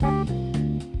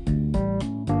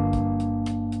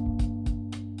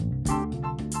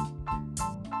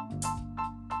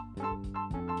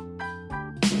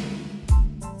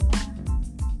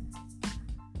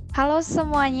Halo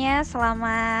semuanya,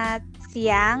 selamat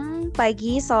siang,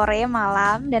 pagi, sore,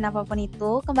 malam, dan apapun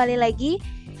itu. Kembali lagi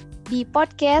di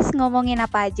podcast Ngomongin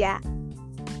Apa Aja.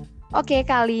 Oke,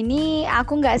 kali ini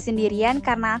aku nggak sendirian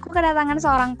karena aku kedatangan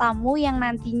seorang tamu yang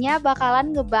nantinya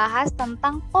bakalan ngebahas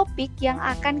tentang topik yang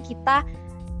akan kita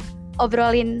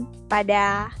obrolin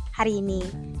pada hari ini.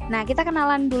 Nah, kita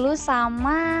kenalan dulu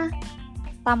sama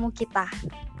tamu kita.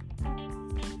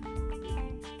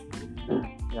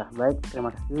 Ya, baik,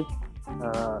 terima kasih.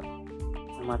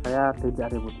 Nama saya Teja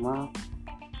Arifutma.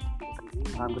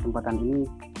 Dalam kesempatan ini,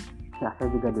 saya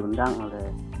juga diundang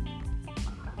oleh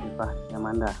Rifah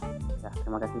Yamanda. Ya,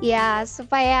 terima kasih. Ya,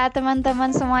 supaya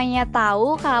teman-teman semuanya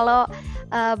tahu kalau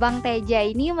Bang Teja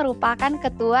ini merupakan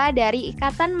ketua dari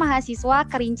Ikatan Mahasiswa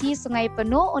Kerinci Sungai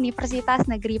Penuh Universitas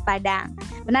Negeri Padang.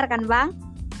 Benar kan, Bang?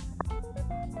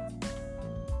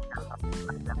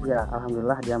 Ya,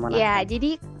 alhamdulillah diamanahkan. Ya,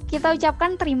 jadi kita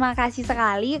ucapkan terima kasih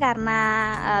sekali karena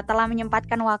telah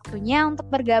menyempatkan waktunya untuk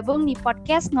bergabung di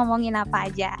podcast Ngomongin Apa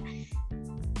Aja.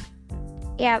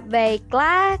 Ya,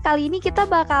 baiklah.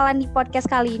 Di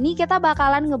podcast kali ini kita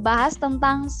bakalan ngebahas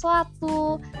tentang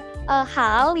suatu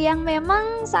hal yang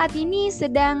memang saat ini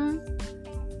sedang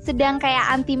kayak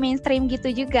anti mainstream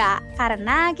gitu juga.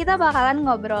 Karena kita bakalan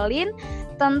ngobrolin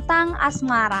tentang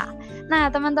asmara.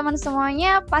 Nah, teman-teman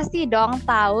semuanya pasti dong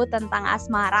tahu tentang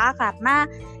asmara karena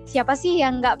siapa sih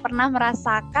yang nggak pernah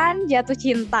merasakan jatuh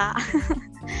cinta?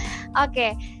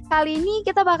 Oke, kali ini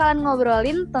kita bakalan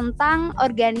ngobrolin tentang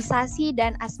organisasi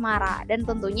dan asmara. Dan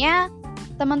tentunya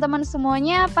teman-teman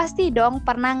semuanya pasti dong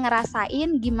pernah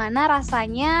ngerasain gimana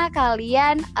rasanya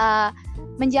kalian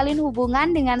menjalin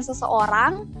hubungan dengan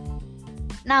seseorang.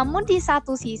 Namun di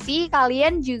satu sisi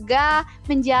kalian juga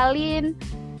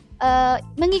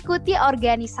mengikuti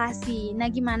organisasi. Nah,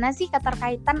 gimana sih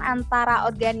keterkaitan antara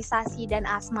organisasi dan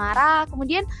asmara?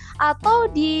 Kemudian atau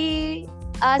di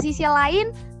sisi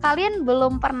lain kalian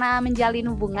belum pernah menjalin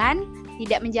hubungan,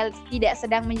 tidak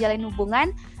sedang menjalin hubungan,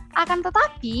 akan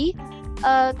tetapi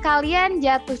kalian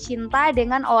jatuh cinta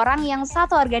dengan orang yang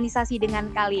satu organisasi dengan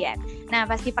kalian. Nah,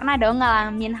 pasti pernah dong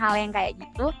ngalamin hal yang kayak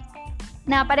gitu.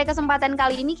 Nah, pada kesempatan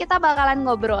kali ini kita bakalan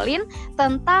ngobrolin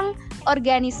tentang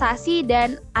organisasi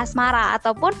dan asmara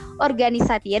ataupun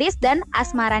organisatiris dan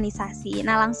asmaranisasi.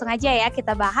 Nah, langsung aja ya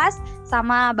kita bahas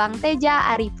sama Bang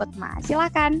Teja Arifutma.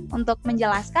 Silakan untuk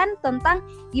menjelaskan tentang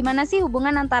gimana sih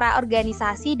hubungan antara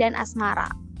organisasi dan asmara.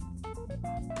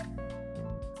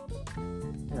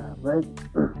 Ya, baik.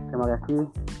 Terima kasih.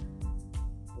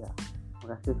 Ya, terima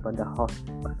kasih kepada host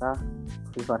kita,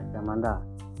 Rifah Yamanda.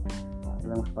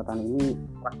 Dalam kesempatan ini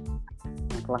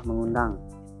yang telah mengundang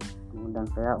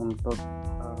saya untuk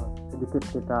sedikit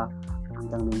kita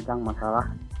bincang-bincang masalah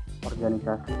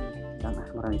organisasi dan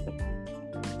asmaranisasi.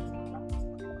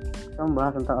 Kita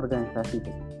membahas tentang organisasi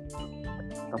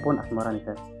ataupun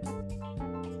asmaranisasi.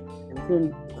 Mungkin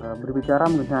berbicara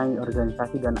mengenai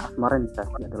organisasi dan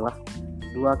asmaranisasi adalah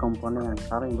dua komponen yang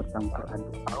saling bercampur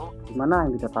aduk. Di mana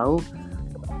yang kita tahu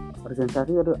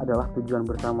organisasi itu adalah tujuan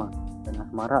bersama dan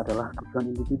asmara adalah tujuan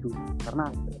individu, karena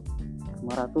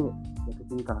asmara itu jatuh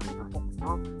cinta.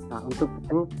 Nah, untuk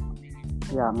itu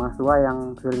ya mahasiswa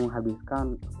yang sering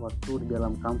menghabiskan waktu di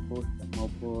dalam kampus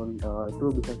maupun itu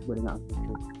bisa disebut dengan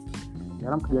aktivis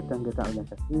dalam kegiatan-kegiatan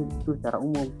organisasi itu secara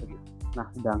umum. Nah,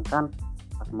 sedangkan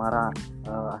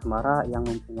asmara yang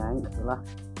mempunyai istilah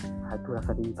itu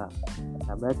rasa cinta.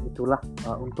 Nah, baik, itulah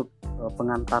untuk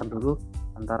pengantar dulu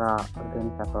antara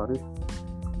organisatoris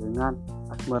dengan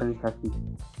asmaranisasi.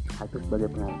 Nah, itu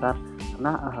sebagai pengantar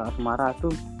karena asmara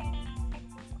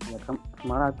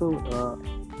itu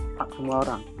hak semua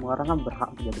orang kan berhak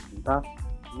menjadi cinta,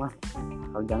 cuma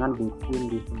kalau jangan bikin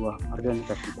di sebuah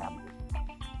organisasi.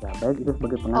 Ya, baik, itu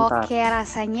sebagai pengantar. Oke,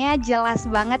 rasanya jelas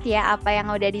banget ya apa yang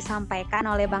udah disampaikan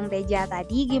oleh Bang Teja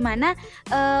tadi. Gimana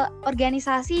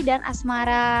organisasi dan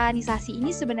asmaranisasi ini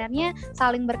sebenarnya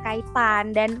saling berkaitan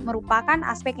dan merupakan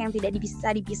aspek yang tidak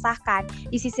bisa dipisahkan.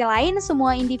 Di sisi lain,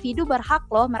 semua individu berhak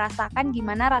loh merasakan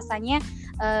gimana rasanya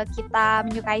kita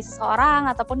menyukai seseorang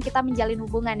ataupun kita menjalin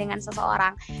hubungan dengan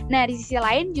seseorang. Nah, di sisi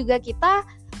lain juga kita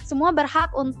semua berhak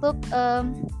untuk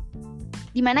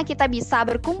di mana kita bisa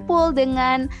berkumpul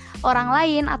dengan orang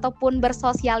lain ataupun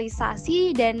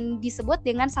bersosialisasi dan disebut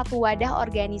dengan satu wadah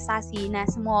organisasi. Nah,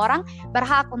 semua orang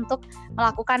berhak untuk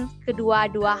melakukan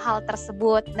kedua-dua hal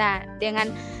tersebut. Nah, dengan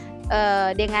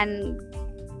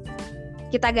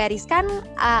kita gariskan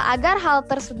agar hal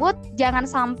tersebut jangan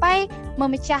sampai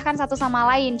memecahkan satu sama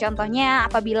lain. Contohnya,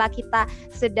 apabila kita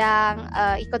sedang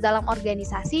ikut dalam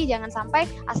organisasi, jangan sampai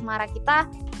asmara kita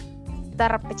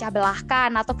terpecah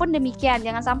belahkan ataupun demikian.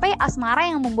 Jangan sampai asmara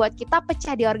yang membuat kita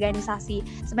pecah di organisasi.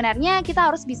 Sebenarnya kita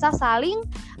harus bisa saling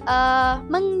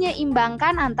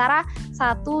menyeimbangkan antara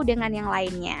satu dengan yang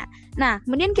lainnya. Nah,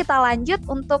 kemudian kita lanjut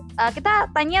untuk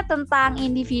kita tanya tentang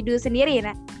individu sendiri.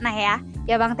 Nah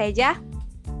ya Bang Teja.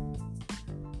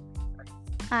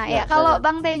 Nah ya, kalau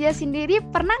Bang Teja sendiri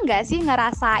pernah nggak sih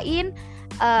ngerasain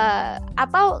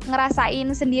atau ngerasain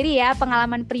sendiri ya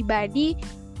pengalaman pribadi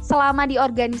selama di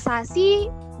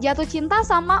organisasi jatuh cinta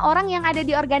sama orang yang ada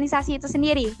di organisasi itu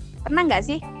sendiri? Pernah nggak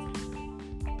sih?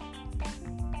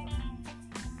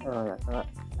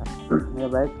 Ya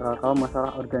baik, kalau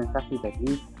masalah organisasi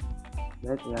tadi,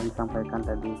 baik yang disampaikan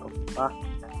tadi Kopah,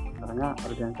 karena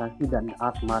organisasi dan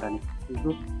asmara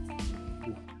itu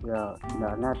ya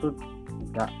sebenarnya itu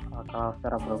tidak, kalau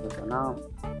secara profesional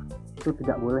itu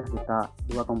tidak boleh kita,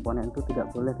 dua komponen itu tidak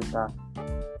boleh kita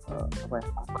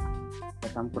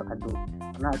campur aduk,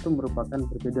 karena itu merupakan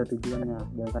berbeda tujuannya.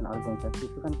 Sedangkan organisasi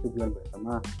itu kan tujuan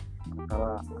bersama,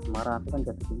 kalau asmara itu kan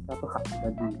jatuh cinta itu hak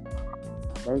pribadi.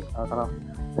 Baik, kalau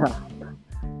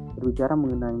berbicara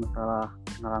mengenai masalah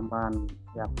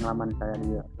pengalaman saya di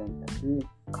organisasi,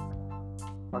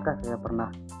 maka saya pernah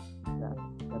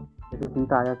jatuh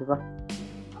cinta ya sih Pak.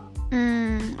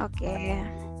 Oke.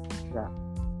 Ya,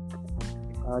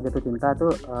 jatuh cinta itu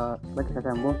bagi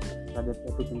saya sambung,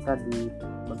 jatuh cinta di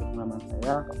bagi pengalaman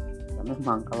saya. Ya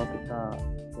memang kalau kita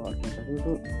organisasi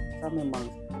itu kita memang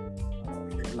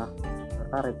pernah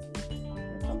tertarik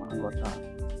sama anggota,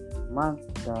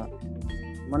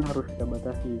 cuman harus kita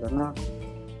batasi, karena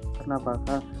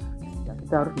apa? Ya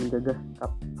kita harus menjaga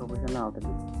sikap profesional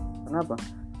tadi. Kenapa?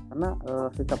 Karena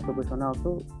sikap profesional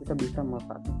tuh kita bisa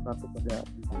memanfaatkan suatu pada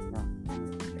tempatnya.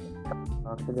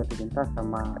 Kalau kita jatuh cinta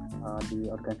sama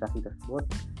di organisasi tersebut,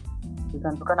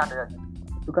 itu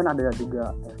kan ada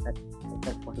juga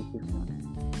efek positifnya.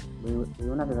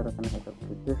 Bagaimana kita rasakan efek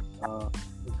positif?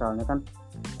 Misalnya kan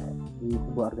di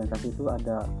sebuah organisasi itu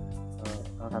ada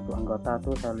salah satu anggota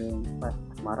tuh saling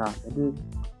marah, jadi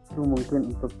itu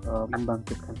mungkin untuk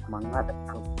membangkitkan semangat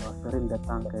untuk sering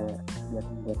datang ke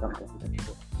kegiatan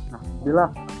tersebut. Nah, bila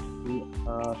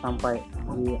sampai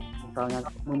di misalnya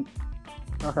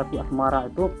salah satu asmara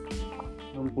itu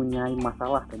mempunyai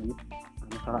masalah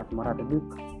asmara tadi,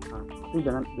 itu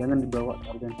jangan dibawa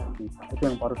ke organisasi. Itu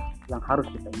yang harus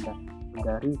kita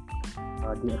hindari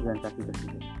di organisasi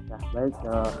tersebut. Nah, baik,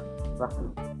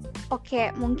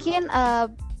 Oke, mungkin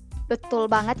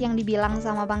betul banget yang dibilang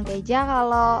sama Bang Teja,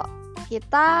 kalau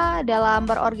kita dalam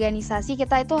berorganisasi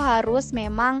kita itu harus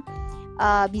memang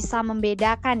bisa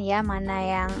membedakan ya mana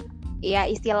yang ya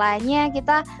istilahnya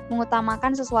kita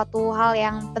mengutamakan sesuatu hal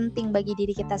yang penting bagi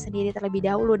diri kita sendiri terlebih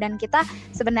dahulu, dan kita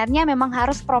sebenarnya memang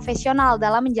harus profesional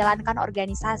dalam menjalankan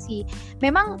organisasi.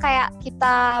 Memang kayak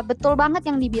kita betul banget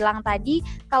yang dibilang tadi,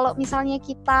 kalau misalnya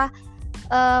kita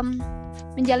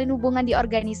menjalin hubungan di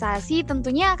organisasi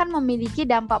tentunya akan memiliki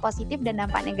dampak positif dan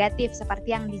dampak negatif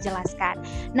seperti yang dijelaskan.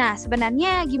 Nah,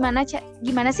 sebenarnya gimana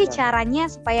sih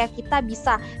caranya supaya kita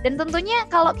bisa, dan tentunya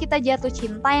kalau kita jatuh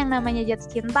cinta, yang namanya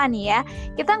jatuh cinta nih ya,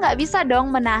 kita nggak bisa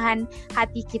dong menahan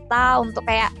hati kita untuk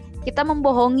kayak kita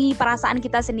membohongi perasaan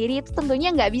kita sendiri, itu tentunya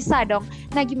nggak bisa dong.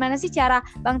 Nah, gimana sih cara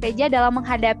Bang Teja dalam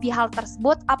menghadapi hal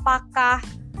tersebut? Apakah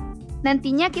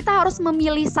nantinya kita harus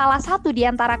memilih salah satu di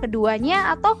antara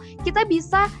keduanya, atau kita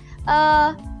bisa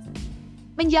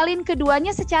menjalin keduanya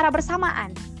secara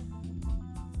bersamaan?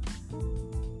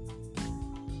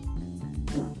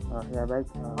 Ya baik,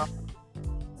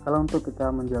 kalau untuk kita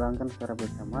menjalankan secara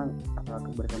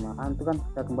kebersamaan itu kan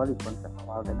kita kembali ke konsep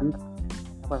awal tadi,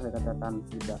 apa saya katakan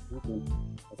tidak mungkin,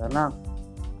 karena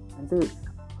nanti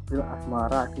bila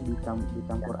asmara itu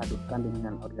dicampur adukkan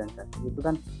dengan organisasi, itu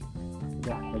kan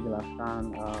sudah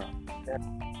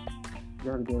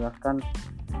dijelaskan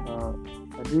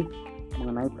tadi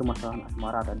mengenai permasalahan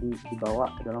asmara tadi dibawa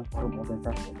ke dalam forum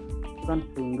organisasi, itu kan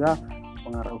sehingga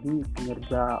mengaruhi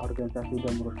kinerja organisasi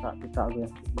dan merusak kita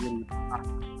organisasi sendiri.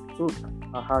 Itu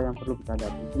hal yang perlu kita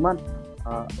hadapi. Cuman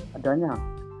adanya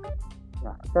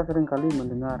ya kita sering kali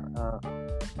mendengar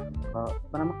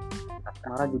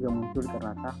asmara juga muncul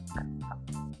karena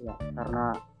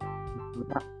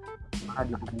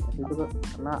di organisasi itu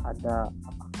karena ada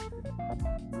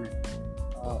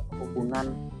hubungan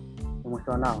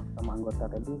emosional sama anggota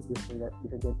tadi,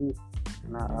 bisa jadi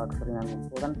karena keseringan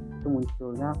ngumpul kan itu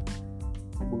munculnya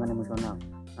hubungan emosional.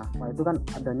 Nah, itu kan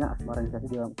adanya asmara organisasi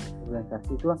di dalam organisasi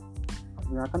itu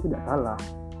sebenarnya kan tidak salah,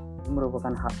 itu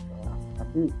merupakan hak,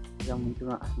 tapi yang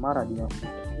munculnya asmara di dalam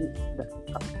organisasi tidak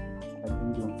kita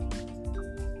junjung,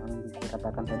 yang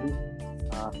dikatakan tadi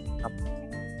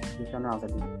emosional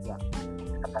tadi ya.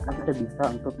 Katakan kita bisa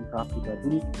untuk misalnya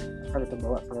pribadi kita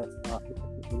bawa ke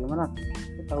bagaimana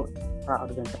kita tahu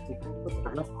organisasi itu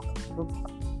adalah untuk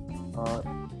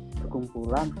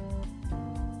perkumpulan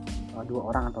dua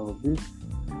orang atau lebih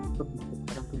untuk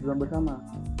menciptakan tujuan bersama.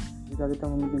 Jika kita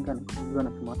mementingkan tujuan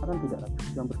semua kan tidak ada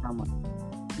tujuan bersama,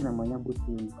 ini namanya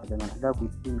bucin. Jangan ada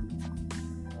bucin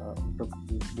untuk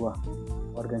di sebuah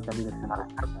organisasi bersama.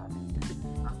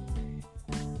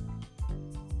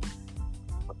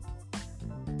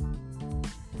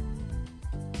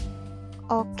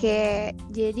 Oke,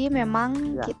 jadi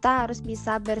memang kita harus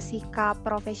bisa bersikap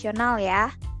profesional ya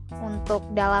untuk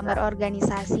dalam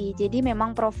berorganisasi. Jadi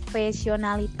memang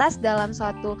profesionalitas dalam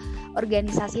suatu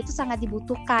organisasi itu sangat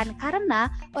dibutuhkan karena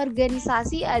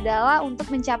organisasi adalah untuk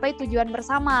mencapai tujuan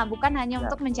bersama, bukan hanya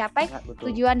untuk mencapai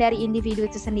tujuan dari individu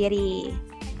itu sendiri.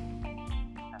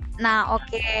 Nah,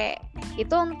 oke.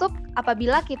 Itu untuk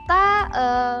apabila kita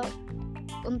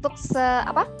untuk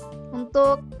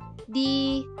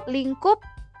di lingkup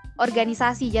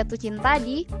organisasi, jatuh cinta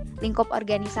di lingkup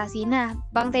organisasi. Nah,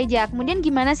 Bang Teja, kemudian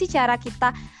gimana sih cara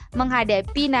kita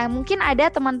menghadapi? Nah, mungkin ada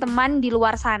teman-teman di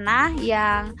luar sana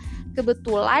yang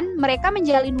kebetulan mereka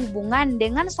menjalin hubungan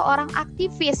dengan seorang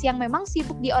aktivis yang memang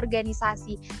sibuk di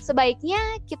organisasi. Sebaiknya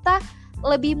kita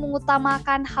lebih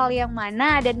mengutamakan hal yang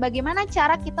mana dan bagaimana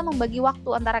cara kita membagi waktu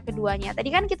antara keduanya.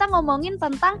 Tadi kan kita ngomongin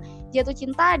tentang jatuh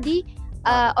cinta di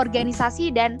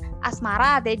organisasi dan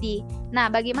asmara tadi. Nah,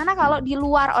 bagaimana kalau di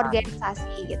luar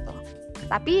organisasi gitu?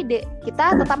 Tapi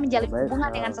kita tetap menjalin hubungan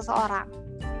dengan seseorang.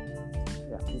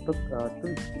 Ya, untuk itu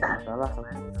masalah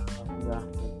sudah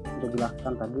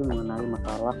jelaskan tadi mengenai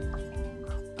masalah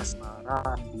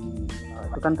asmara di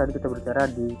itu kan tadi kita berbicara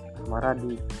di asmara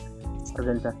di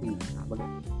organisasi. Nah,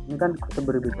 ini kan kita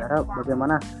berbicara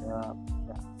bagaimana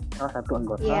salah satu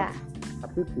anggota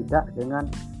tapi tidak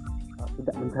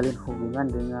menjalin hubungan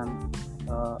dengan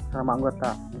sama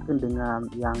anggota, mungkin dengan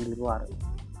yang di luar.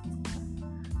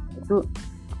 Itu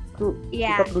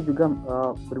kita perlu juga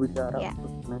berbicara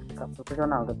untuk sikap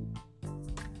profesional tadi.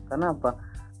 Karena apa?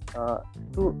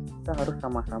 Itu kita harus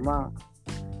sama-sama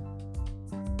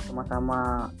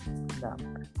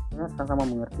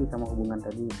mengerti sama hubungan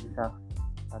tadi. Bisa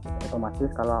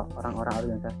otomatis kalau orang-orang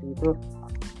organisasi itu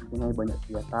mempunyai banyak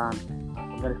kegiatan,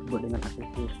 kita disebut dengan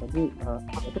aktivis. Jadi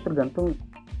itu tergantung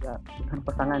dengan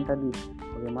pasangan tadi,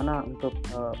 bagaimana untuk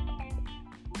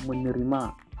menerima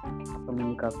atau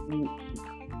menyikapi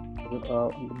untuk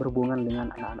berhubungan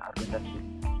dengan anak-anak organisasi.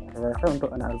 Saya rasa untuk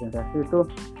anak organisasi itu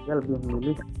dia lebih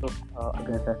memilih untuk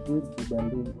organisasi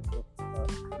dibanding untuk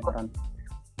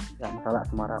masalah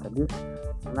asmara tadi,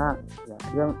 karena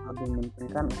dia lebih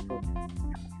mementingkan untuk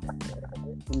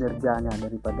kinerjanya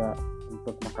daripada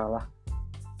untuk masalah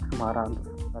asmara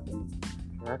untuk saat ini.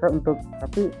 Saya rasa untuk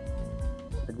tapi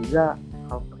juga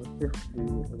hal positif di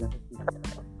organisasi.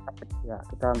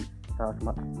 Kita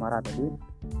masalah asmara tadi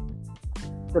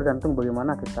tergantung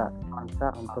bagaimana kita bisa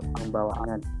untuk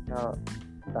membawanya.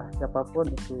 Entah siapapun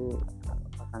itu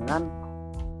pasangan,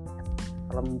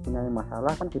 kalau mempunyai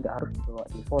masalah kan tidak harus dibawa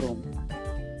di forum.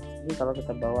 Jadi kalau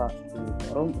kita bawa di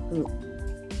forum itu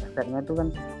efeknya itu kan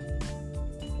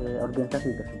ke organisasi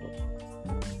tersebut.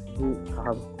 Jadi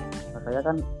hal saya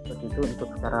kan seperti itu untuk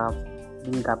cara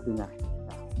menyikapinya.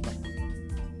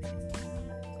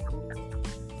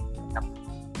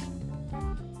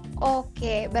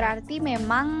 Oke, berarti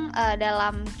memang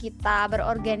dalam kita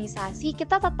berorganisasi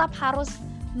kita tetap harus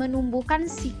menumbuhkan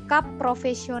sikap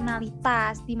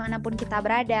profesionalitas dimanapun kita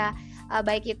berada.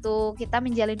 Baik itu kita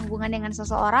menjalin hubungan dengan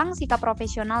seseorang, sikap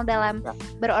profesional dalam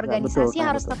berorganisasi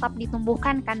harus tetap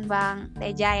ditumbuhkan kan Bang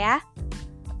Teja ya?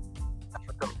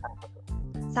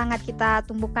 Sangat kita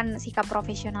tumbuhkan sikap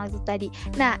profesional itu tadi.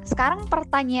 Nah, sekarang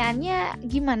pertanyaannya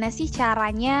gimana sih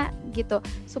caranya gitu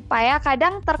supaya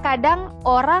terkadang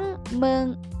orang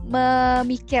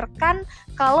memikirkan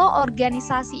kalau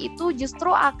organisasi itu justru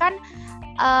akan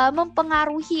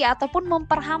mempengaruhi ataupun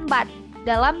memperhambat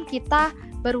dalam kita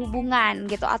berhubungan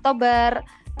gitu atau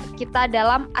kita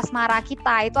dalam asmara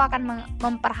kita itu akan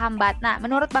memperhambat. Nah,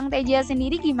 menurut Bang Teja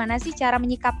sendiri gimana sih cara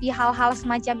menyikapi hal-hal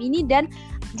semacam ini, dan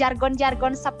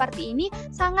jargon-jargon seperti ini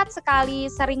sangat sekali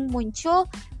sering muncul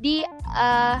di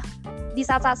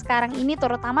saat-saat sekarang ini,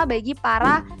 terutama bagi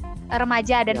para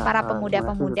remaja dan para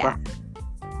pemuda-pemuda.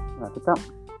 Nah, kita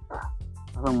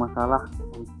masalah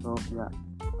untuk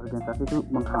organisasi itu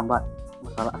menghambat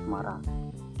masalah asmara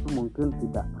itu mungkin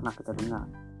tidak pernah kita dengar.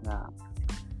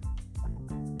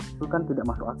 Itu kan tidak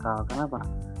masuk akal. Kenapa?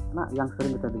 Karena yang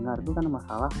sering kita dengar itu kan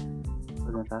masalah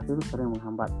organisasi itu sering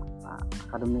menghambat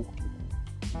akademis.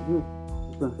 Jadi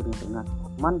itu yang sering dengar.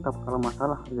 Mantap kalau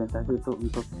masalah organisasi itu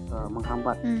untuk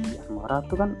menghambat asmara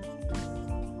itu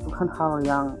kan hal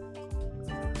yang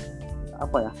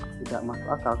tidak masuk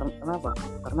akal. Kenapa?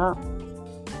 Karena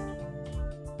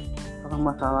kalau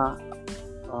masalah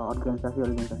organisasi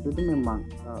itu memang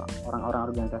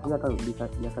orang-orang organisasi atau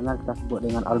biasanya kita sebut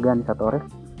dengan organisatoris,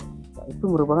 itu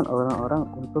merupakan orang-orang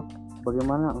untuk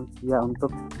bagaimana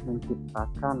untuk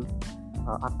menciptakan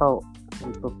atau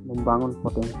untuk membangun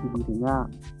potensi dirinya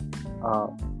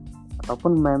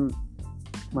ataupun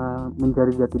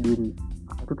menjadi jati diri.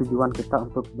 Itu tujuan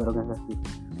kita untuk berorganisasi.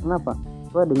 Kenapa?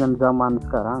 Sesuai dengan zaman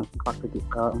sekarang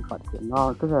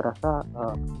 4.0 itu saya rasa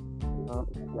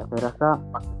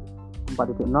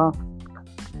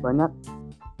 4.0 banyak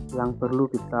yang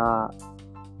perlu kita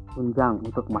tunjang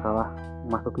untuk masalah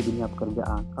memasuki dunia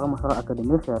pekerjaan. Kalau masalah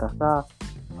akademis saya rasa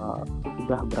itu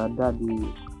sudah berada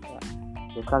di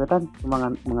kita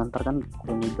cuma mengantarkan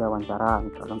meja wawancara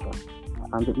misalkan.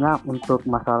 Selanjutnya untuk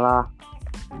masalah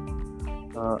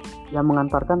yang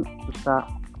mengantarkan kita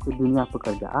ke dunia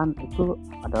pekerjaan itu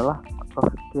adalah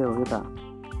soft skill kita.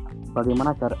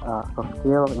 Bagaimana cara soft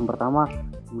skill yang pertama,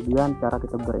 kemudian cara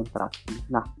kita berinteraksi.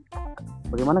 Nah,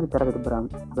 bagaimana cara kita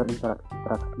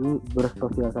berinteraksi,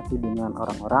 bersosialisasi dengan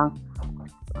orang-orang,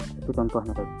 itu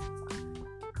contohnya tadi.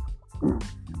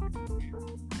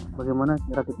 Bagaimana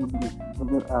cara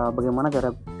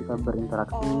kita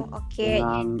berinteraksi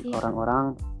dengan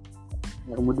orang-orang.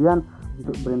 Ya, kemudian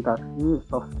untuk berinteraksi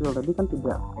soft skill tadi kan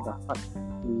tidak dapat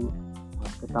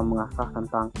kita mengasah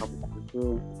tentang public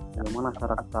bagaimana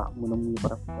cara kita menemui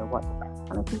para pejabat,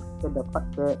 karena itu kita dapat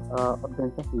ke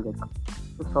organisasi. Jadi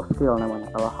itu soft skill namanya.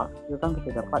 Kalau hard skill kan kita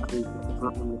dapat di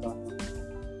komunitas.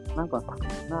 Kenapa?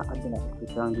 Karena ada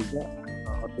sekarang juga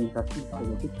organisasi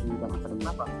jadi pendidikan akademik.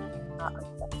 Kenapa?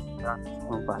 Ada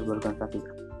manfaat berorganisasi.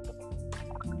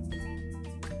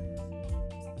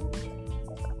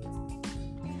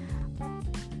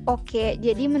 Oke,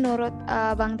 jadi menurut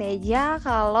Bang Teja,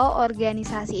 kalau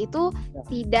organisasi itu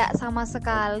tidak sama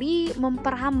sekali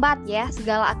memperhambat ya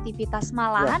segala aktivitas,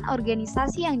 malahan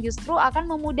organisasi yang justru akan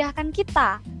memudahkan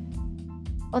kita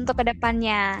untuk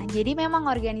kedepannya. Jadi memang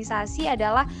organisasi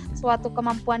adalah suatu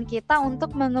kemampuan kita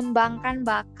untuk mengembangkan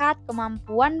bakat,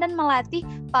 kemampuan, dan melatih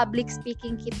public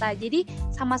speaking kita. Jadi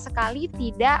sama sekali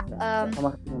tidak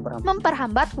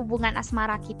memperhambat hubungan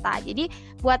asmara kita. Jadi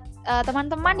buat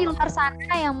teman-teman di luar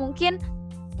sana yang mungkin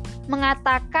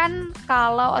mengatakan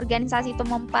kalau organisasi itu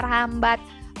memperhambat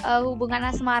hubungan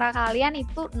asmara kalian,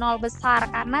 itu nol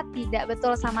besar, karena tidak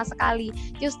betul sama sekali.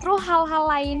 Justru hal-hal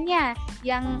lainnya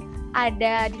yang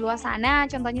ada di luar sana,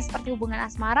 contohnya seperti hubungan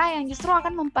asmara, yang justru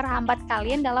akan memperhambat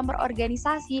kalian dalam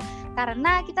berorganisasi.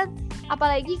 Karena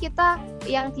apalagi kita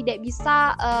yang tidak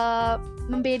bisa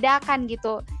membedakan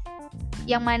gitu,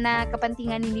 yang mana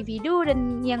kepentingan individu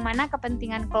dan yang mana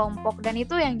kepentingan kelompok, dan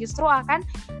itu yang justru akan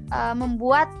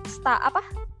membuat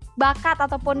bakat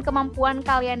ataupun kemampuan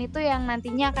kalian itu yang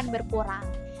nantinya akan berkurang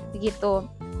begitu.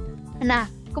 Nah,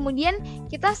 kemudian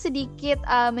kita sedikit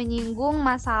menyinggung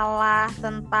masalah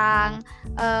tentang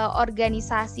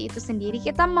organisasi itu sendiri.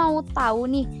 Kita mau tahu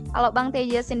nih, kalau Bang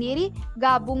Teja sendiri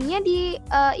gabungnya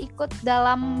ikut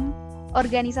dalam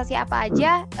organisasi apa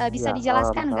aja, bisa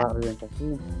dijelaskan nggak? Organisasi,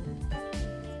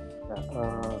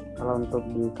 kalau untuk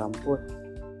di kampus,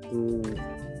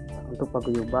 untuk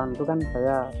paguyuban itu kan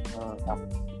saya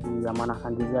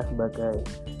diamanahkan juga sebagai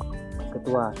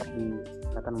ketua di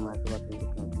Ikatan Mahasiswa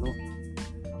Pendidikan Penuh,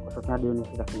 khususnya di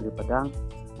Universitas Negeri Padang.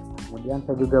 Kemudian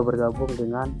saya juga bergabung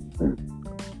dengan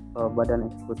Badan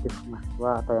Eksekutif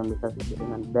Mahasiswa atau yang bisa disebut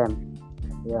dengan BEM,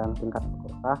 yang tingkat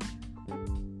fakultas.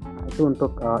 Nah, itu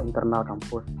untuk internal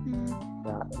kampus.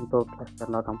 Ya, untuk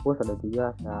eksternal kampus ada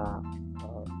juga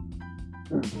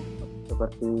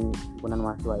seperti himpunan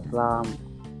mahasiswa Islam,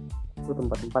 itu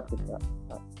tempat-tempat kita,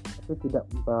 tapi tidak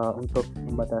untuk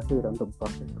membatasi dan untuk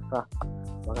proses susah,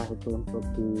 apakah itu untuk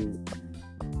di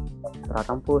intra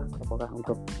kampus, apakah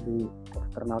untuk di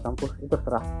eksternal kampus, itu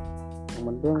terserah. Yang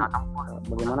penting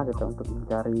bagaimana kita untuk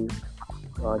mencari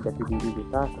jati diri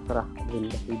kita, terserah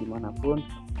organisasi dimanapun,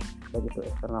 baik itu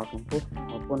eksternal kampus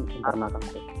maupun internal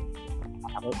kampus.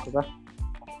 Baik, Bang.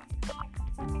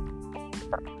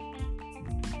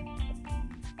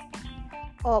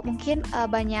 Mungkin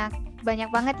banyak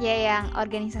banget ya yang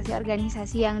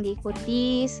organisasi-organisasi yang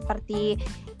diikuti, seperti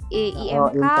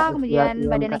IMK, kemudian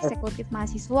Badan Eksekutif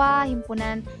Mahasiswa,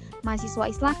 Himpunan Mahasiswa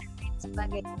Islam, dan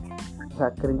sebagainya.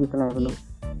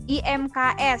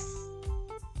 IMKS.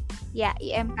 Ya,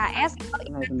 IMKS,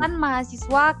 Ikatan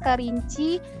Mahasiswa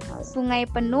Kerinci Sungai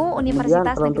Penuh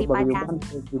Universitas Negeri Padang.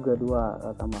 Juga dua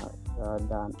sama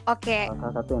dan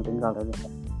salah satu yang tinggal tadi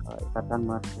Ikatan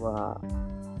Mahasiswa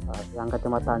yang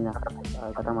kecamatannya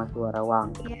Ikatan Mahasiswa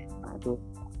Rawang. Nah, itu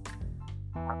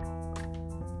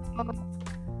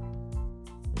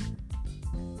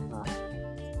Nah,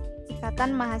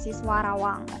 Ikatan Mahasiswa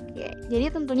Rawang. Oke,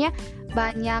 jadi tentunya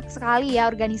banyak sekali ya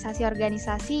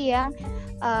organisasi-organisasi yang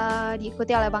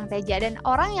diikuti oleh Bang Teja, dan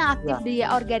orang yang aktif di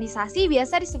organisasi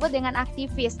biasa disebut dengan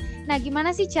aktivis. Nah,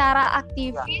 gimana sih cara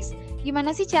aktivis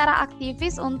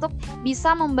untuk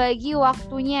bisa membagi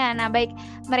waktunya? Nah, baik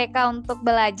mereka untuk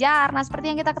belajar. Nah,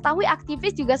 seperti yang kita ketahui,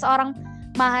 aktivis juga seorang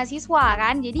mahasiswa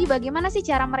kan. Jadi bagaimana sih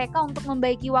cara mereka untuk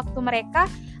membagi waktu mereka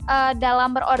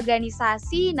dalam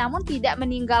berorganisasi, namun tidak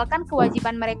meninggalkan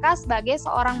kewajiban mereka sebagai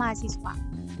seorang mahasiswa?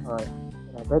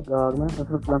 Baik, gimana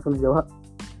langsung dijawab?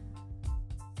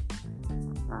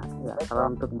 Nah, ya,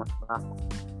 kalau untuk masalah,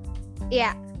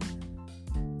 ya,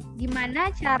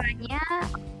 gimana caranya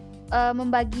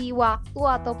membagi waktu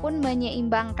ataupun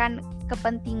menyeimbangkan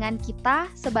kepentingan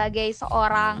kita sebagai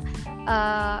seorang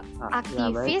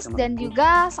aktivis dan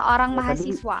juga seorang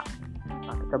mahasiswa.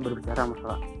 Kita berbicara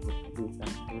masalah aktivis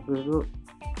itu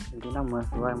intinya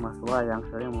mahasiswa yang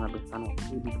sering menghabiskan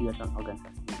waktu di kegiatan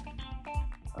organisasi,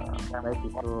 baik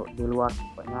itu di luar,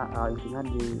 pokoknya intinya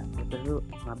itu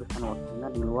menghabiskan waktunya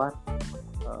di luar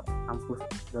kampus,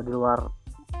 di luar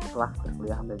kelas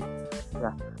perkuliahan tadi.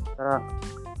 Ya, karena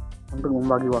untuk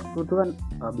membagi waktu itu kan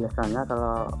biasanya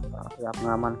kalau ya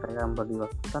pengalaman saya membagi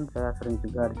waktu kan, saya sering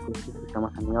juga diskusi bersama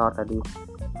senior tadi.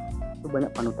 Itu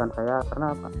banyak panutan saya,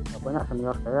 karena banyak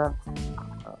senior saya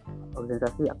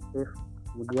organisasi aktif,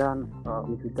 kemudian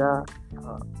wisuda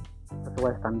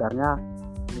sesuai standarnya,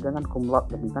 kemudian kan cum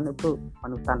laude, jadi kan itu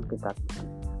panutan kita.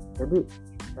 Jadi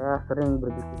saya sering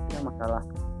berdiskusi masalah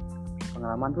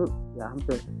pengalaman tuh ya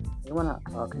hampir gimana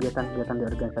kegiatan-kegiatan di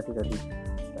organisasi tadi.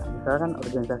 Ya, misalkan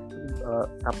organisasi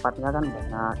rapatnya kan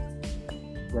banyak,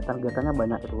 kegiatan-kegiatannya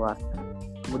banyak di luar.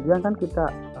 Kemudian kan kita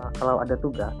kalau ada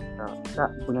tugas, kita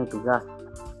punya tugas,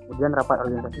 kemudian rapat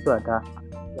organisasi itu ada.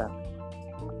 Ya,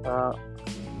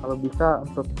 kalau bisa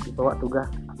untuk dibawa tugas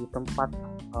di tempat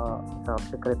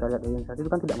sekretariat organisasi itu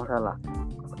kan tidak masalah.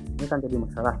 Ini kan jadi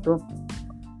masalah tuh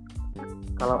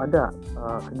kalau ada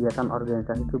kegiatan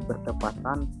organisasi itu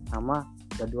bertepatan sama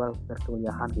jadwal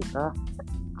perkuliahan kita.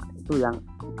 Itu yang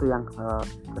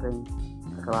sering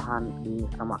kesalahan di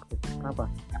sama aktivis. Kenapa?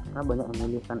 Karena banyak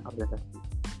memilihkan organisasi.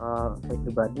 Saya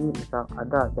pribadi misal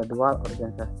ada jadwal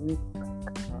organisasi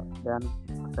dan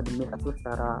akademis itu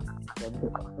secara,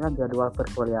 maksudnya jadwal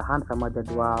perkuliahan sama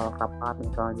jadwal rapat,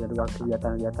 misalnya jadwal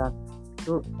kegiatan-kegiatan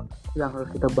itu yang harus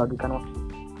kita bagikan waktu.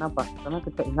 Kenapa? Karena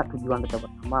kita ingat tujuan kita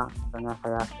bersama. Misalnya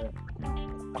saya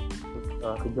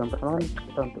tujuan pertama kan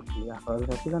kita untuk kuliah,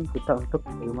 organisasi kan kita untuk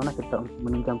bagaimana kita untuk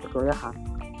menunjang perkuliahan.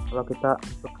 Kalau kita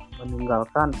untuk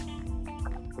meninggalkan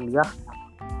kuliah,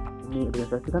 ini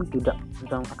organisasi kan tidak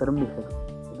tentang akademis ya.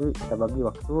 Jadi kita bagi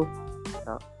waktu,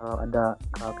 kalau ada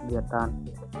kegiatan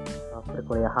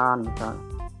perkuliahan misalnya,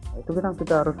 itu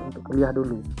kita harus untuk kuliah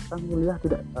dulu. Kan kuliah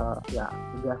tidak ya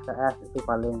 3 SKS itu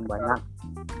paling banyak.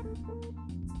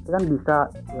 Itu kan bisa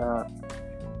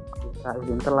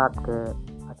izin telat ke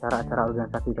acara-acara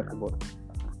organisasi tersebut.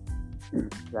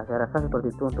 Ya, saya rasa seperti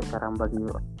itu untuk cara membagi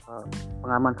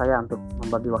pengalaman saya untuk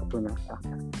membagi waktunya.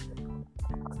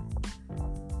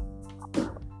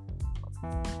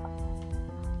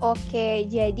 Oke,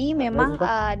 jadi memang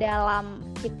dalam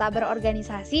kita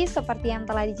berorganisasi seperti yang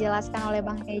telah dijelaskan oleh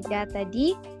Bang Teja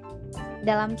tadi,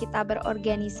 dalam kita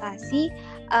berorganisasi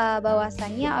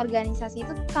bahwasannya organisasi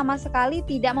itu sama sekali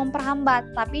tidak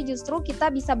memperhambat, tapi justru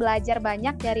kita bisa belajar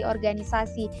banyak dari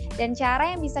organisasi. Dan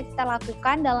cara yang bisa kita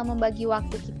lakukan dalam membagi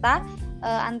waktu kita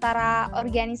antara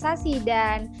organisasi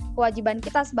dan kewajiban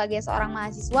kita sebagai seorang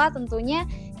mahasiswa, tentunya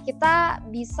kita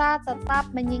bisa tetap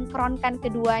menyinkronkan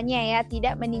keduanya ya,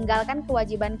 tidak meninggalkan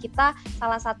kewajiban kita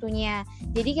salah satunya.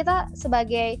 Jadi kita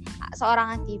sebagai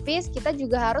seorang aktivis, kita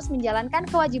juga harus menjalankan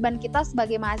kewajiban kita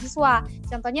sebagai mahasiswa.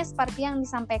 Contohnya seperti yang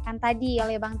disampaikan tadi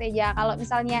oleh Bang Teja, kalau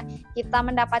misalnya kita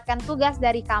mendapatkan tugas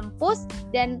dari kampus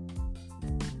dan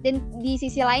di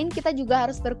sisi lain kita juga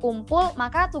harus berkumpul,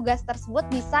 maka tugas tersebut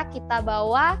bisa kita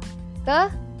bawa ke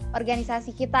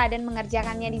organisasi kita dan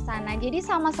mengerjakannya di sana. Jadi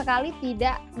sama sekali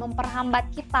tidak memperhambat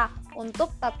kita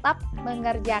untuk tetap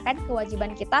mengerjakan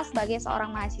kewajiban kita sebagai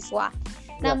seorang mahasiswa.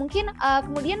 Nah, mungkin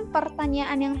kemudian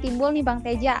pertanyaan yang timbul nih Bang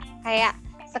Teja, kayak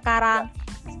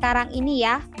sekarang ini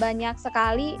ya banyak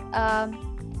sekali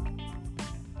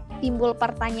timbul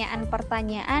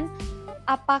pertanyaan-pertanyaan,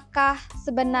 apakah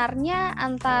sebenarnya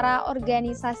antara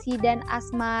organisasi dan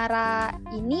asmara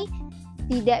ini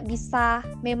tidak bisa,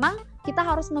 memang kita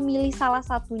harus memilih salah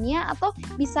satunya atau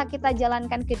bisa kita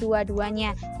jalankan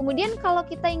kedua-duanya. Kemudian kalau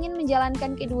kita ingin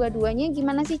menjalankan kedua-duanya,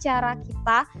 gimana sih cara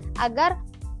kita agar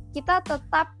kita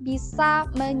tetap bisa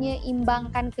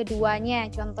menyeimbangkan keduanya?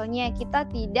 Contohnya kita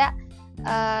tidak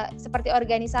seperti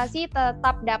organisasi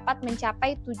tetap dapat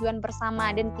mencapai tujuan bersama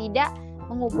dan tidak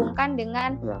menghubungkan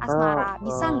dengan asmara.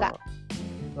 Bisa nggak?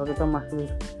 Kalau kita masih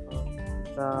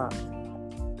bisa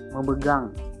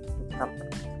memegang sikap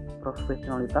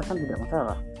profesionalitas kan tidak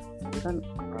masalah. Jadi kan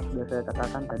sudah saya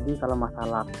katakan tadi, kalau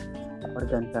masalah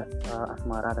organisasi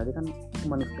asmara tadi kan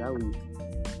manusiawi.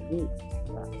 Jadi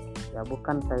ya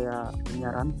bukan saya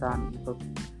menyarankan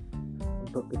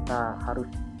untuk kita harus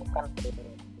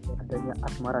adanya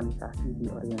asmaranisasi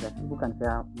di organisasi, bukan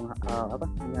saya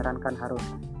menyarankan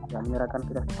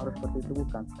kita harus seperti itu,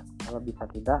 bukan. Kalau bisa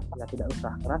tidak, ya tidak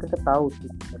usah, karena kita tahu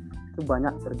itu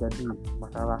banyak terjadi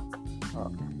masalah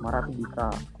asmara itu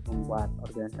bisa membuat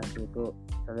organisasi itu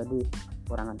terjadi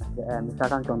kekurangan SDM.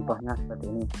 Misalkan contohnya seperti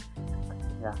ini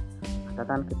ya,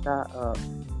 katakan kita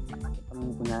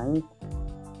mempunyai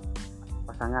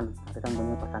pasangan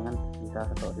di salah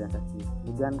satu organisasi,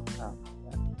 kemudian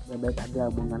baik aja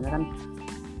hubungannya kan,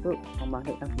 itu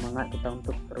membangkitkan semangat kita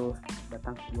untuk terus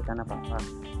datang ke kegiatan apa-apa.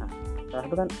 Nah, setelah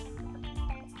itu kan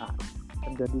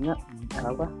terjadinya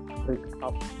break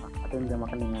up atau yang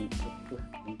dinamakan dengan putus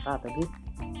cinta tadi,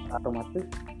 otomatis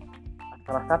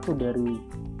salah satu dari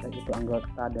itu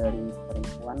anggota dari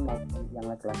perempuan maupun yang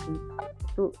laki-laki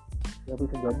itu ya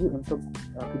bisa jadi untuk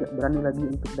tidak berani lagi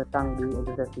untuk datang di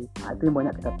organisasi. Nah, itu yang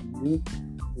banyak kita temui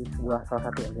di salah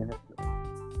satu organisasi.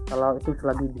 Kalau itu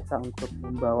selagi bisa untuk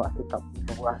membawa sikap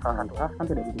sebuah salah satu kan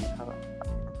tidak jadi masalah.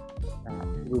 Nah,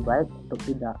 lebih baik untuk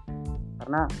tidak,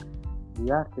 karena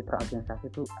dia citra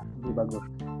organisasi itu lebih bagus.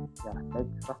 Ya,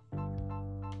 baik.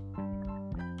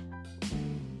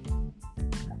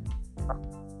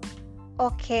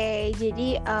 Oke,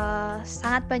 jadi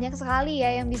sangat banyak sekali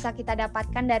ya yang bisa kita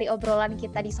dapatkan dari obrolan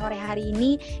kita di sore hari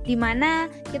ini, di mana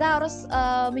kita harus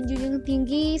menjunjung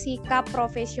tinggi sikap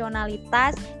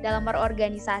profesionalitas dalam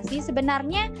berorganisasi.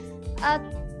 Sebenarnya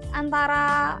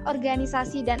antara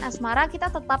organisasi dan asmara kita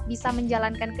tetap bisa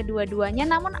menjalankan kedua-duanya,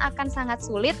 namun akan sangat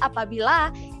sulit apabila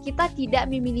kita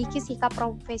tidak memiliki sikap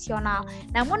profesional.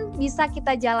 Namun bisa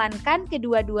kita jalankan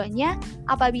kedua-duanya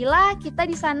apabila kita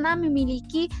di sana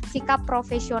memiliki sikap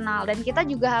profesional, dan kita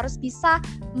juga harus bisa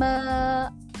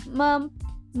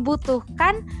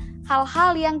membutuhkan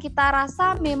hal-hal yang kita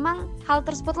rasa memang hal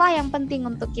tersebutlah yang penting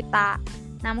untuk kita.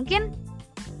 Nah, mungkin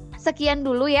sekian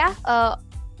dulu ya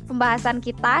pembahasan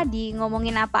kita di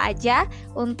ngomongin apa aja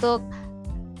untuk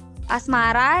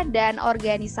asmara dan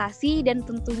organisasi, dan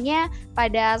tentunya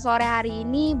pada sore hari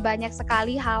ini banyak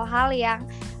sekali hal-hal yang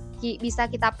bisa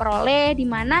kita peroleh, di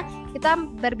mana kita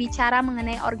berbicara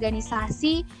mengenai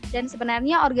organisasi, dan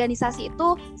sebenarnya organisasi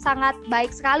itu sangat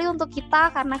baik sekali untuk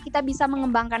kita karena kita bisa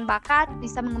mengembangkan bakat,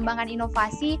 bisa mengembangkan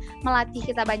inovasi, melatih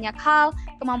kita banyak hal,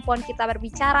 kemampuan kita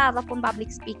berbicara ataupun public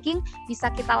speaking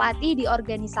bisa kita latih di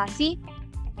organisasi.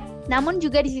 Namun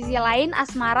juga di sisi lain,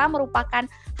 asmara merupakan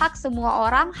hak semua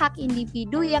orang, hak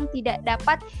individu yang tidak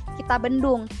dapat kita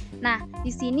bendung. Nah,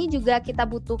 di sini juga kita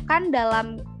butuhkan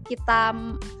dalam kita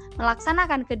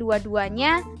melaksanakan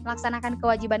kedua-duanya, melaksanakan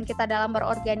kewajiban kita dalam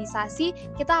berorganisasi,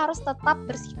 kita harus tetap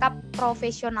bersikap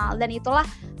profesional, dan itulah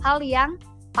hal yang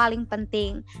paling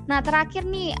penting. Nah, terakhir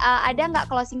nih, ada nggak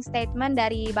closing statement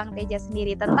dari Bang Teja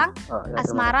sendiri tentang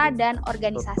asmara dan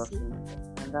organisasi?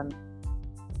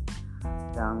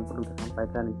 Yang perlu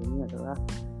disampaikan di sini adalah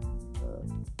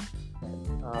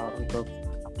untuk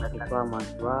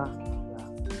mahasiswa ya,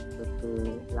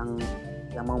 seperti yang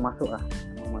mau masuk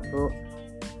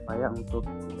supaya untuk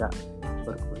tidak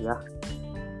berkuliah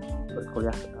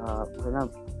maksudnya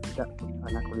tidak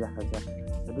hanya kuliah saja.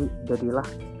 Jadi jadilah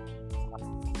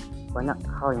banyak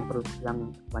hal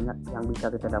yang bisa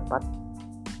kita dapat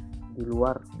di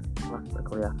luar kelas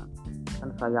perkuliahan. Kan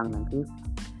sayang nanti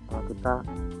kalau kita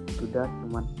sudah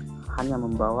cuma hanya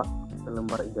membawa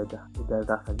selembar ijazah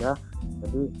saja.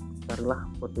 Jadi carilah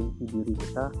potensi diri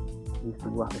kita di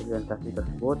sebuah organisasi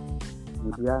tersebut,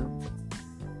 kemudian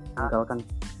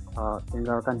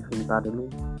tinggalkan cinta dulu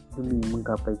demi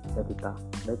menggapai cita-cita.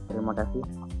 Baik, terima kasih.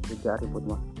 Teja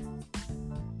Arifudma.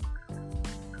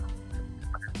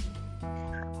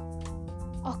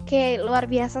 Oke, luar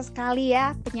biasa sekali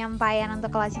ya penyampaian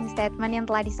untuk closing statement yang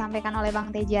telah disampaikan oleh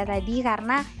Bang Teja tadi,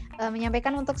 karena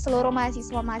menyampaikan untuk seluruh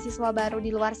mahasiswa baru di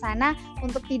luar sana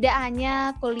untuk tidak hanya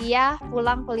kuliah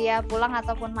pulang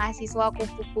ataupun mahasiswa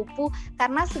kupu-kupu,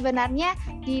 karena sebenarnya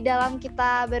di dalam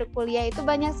kita berkuliah itu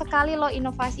banyak sekali loh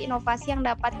inovasi-inovasi yang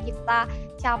dapat kita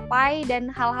capai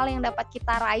dan hal-hal yang dapat kita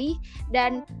raih.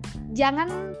 Dan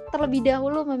jangan terlebih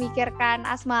dahulu memikirkan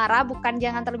asmara, bukan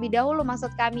jangan terlebih dahulu, maksud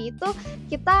kami itu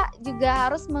kita juga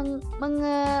harus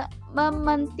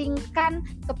mementingkan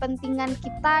kepentingan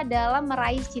kita dalam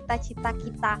meraih cita-cita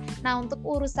kita. Nah, untuk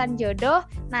urusan jodoh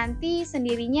nanti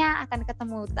sendirinya akan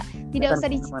ketemu. Tidak usah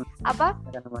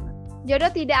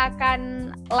jodoh tidak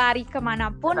akan lari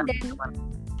kemanapun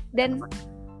dan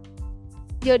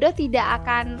jodoh tidak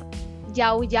akan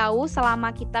jauh-jauh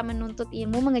selama kita menuntut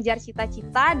ilmu, mengejar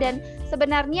cita-cita. Dan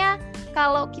sebenarnya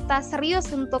kalau kita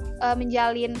serius untuk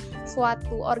menjalin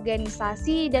suatu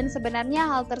organisasi, dan sebenarnya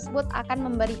hal tersebut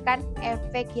akan memberikan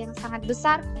efek yang sangat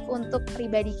besar untuk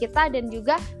pribadi kita, dan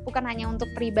juga bukan hanya untuk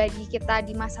pribadi kita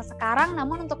di masa sekarang,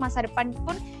 namun untuk masa depan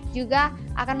pun juga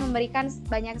akan memberikan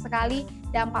banyak sekali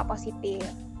dampak positif.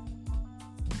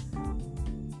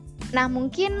 Nah,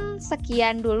 mungkin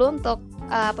sekian dulu untuk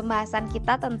pembahasan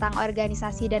kita tentang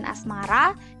organisasi dan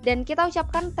asmara, dan kita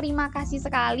ucapkan terima kasih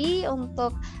sekali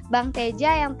untuk Bang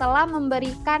Teja yang telah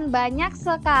memberikan banyak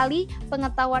sekali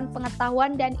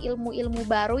pengetahuan-pengetahuan dan ilmu-ilmu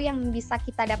baru yang bisa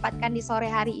kita dapatkan di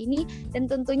sore hari ini, dan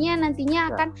tentunya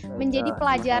nantinya akan menjadi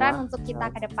pelajaran untuk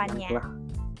kita ke depannya.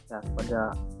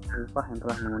 Kepada Ulfah yang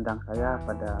telah mengundang saya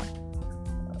pada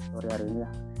sore hari ini.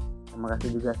 Terima kasih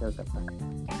juga saya ucapkan.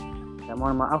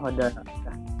 Mohon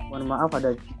maaf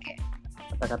ada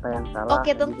kata-kata yang salah.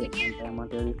 Oke, tentunya. Yang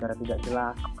materi secara tidak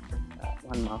jelas.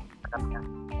 Mohon maaf.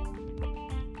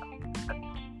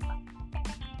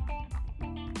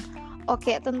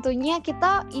 Oke, tentunya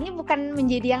kita ini bukan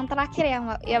menjadi yang terakhir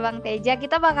ya Bang Teja.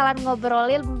 Kita bakalan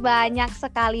ngobrolin banyak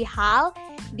sekali hal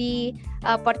di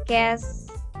podcast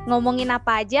ngomongin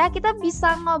apa aja. Kita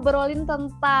bisa ngobrolin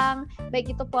tentang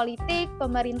baik itu politik,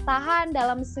 pemerintahan,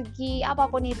 dalam segi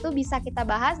apapun itu bisa kita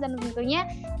bahas, dan tentunya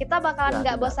kita bakalan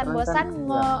nggak bosan-bosan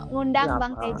ngundang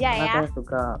Bang Teja ya. Saya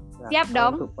suka, siap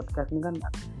dong. Untuk podcast ini kan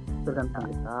tergantung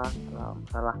kita. Kalau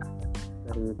masalah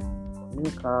dari ini,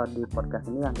 kalau di podcast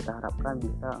ini yang kita harapkan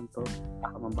bisa untuk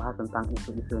membahas tentang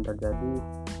isu-isu yang terjadi,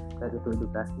 baik itu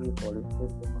edukasi, politik,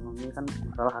 ekonomi, kan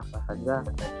masalah apa saja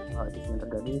isu yang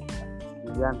terjadi.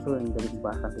 Kemudian itu yang menjadi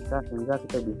pembahasan kita, sehingga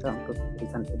kita bisa untuk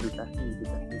memberikan edukasi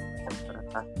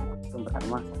masyarakat. Itu yang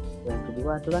pertama. Yang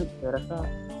kedua itu kan saya rasa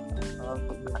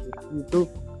itu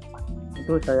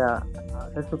saya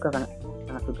suka,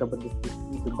 sangat suka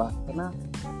berdiskusi, debat, karena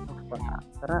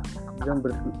dalam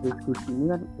berdiskusi ini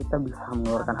kan kita bisa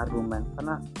mengeluarkan argumen,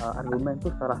 karena argumen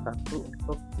itu salah satu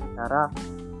untuk cara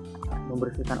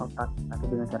membersihkan otak, atau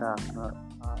dengan cara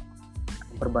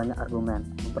memperbanyak argumen,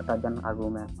 mempertajam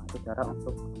argumen. Itu cara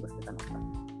untuk membersihkan otak.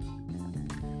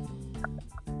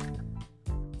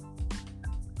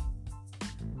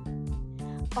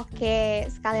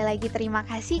 Oke, sekali lagi terima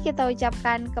kasih kita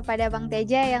ucapkan kepada Bang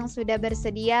Teja yang sudah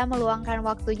bersedia meluangkan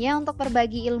waktunya untuk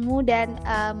berbagi ilmu dan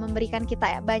memberikan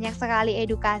kita banyak sekali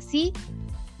edukasi.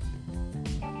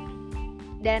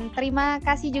 Dan terima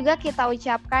kasih juga kita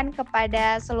ucapkan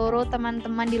kepada seluruh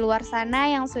teman-teman di luar sana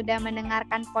yang sudah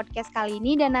mendengarkan podcast kali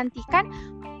ini, dan nantikan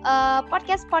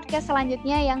podcast-podcast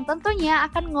selanjutnya yang tentunya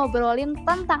akan ngobrolin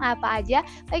tentang apa aja,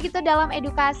 baik itu dalam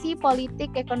edukasi,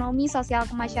 politik, ekonomi, sosial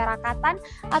kemasyarakatan,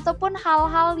 ataupun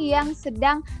hal-hal yang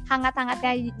sedang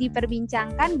hangat-hangatnya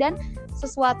diperbincangkan, dan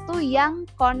sesuatu yang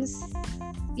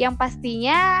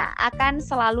pastinya akan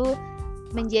selalu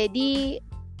menjadi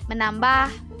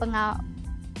menambah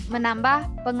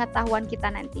pengetahuan kita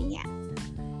nantinya.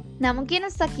 Nah, mungkin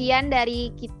sekian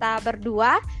dari kita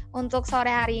berdua untuk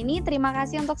sore hari ini. Terima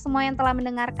kasih untuk semua yang telah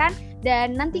mendengarkan,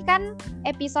 dan nantikan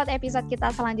episode-episode kita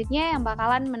selanjutnya yang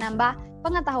bakalan menambah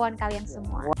pengetahuan kalian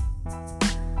semua.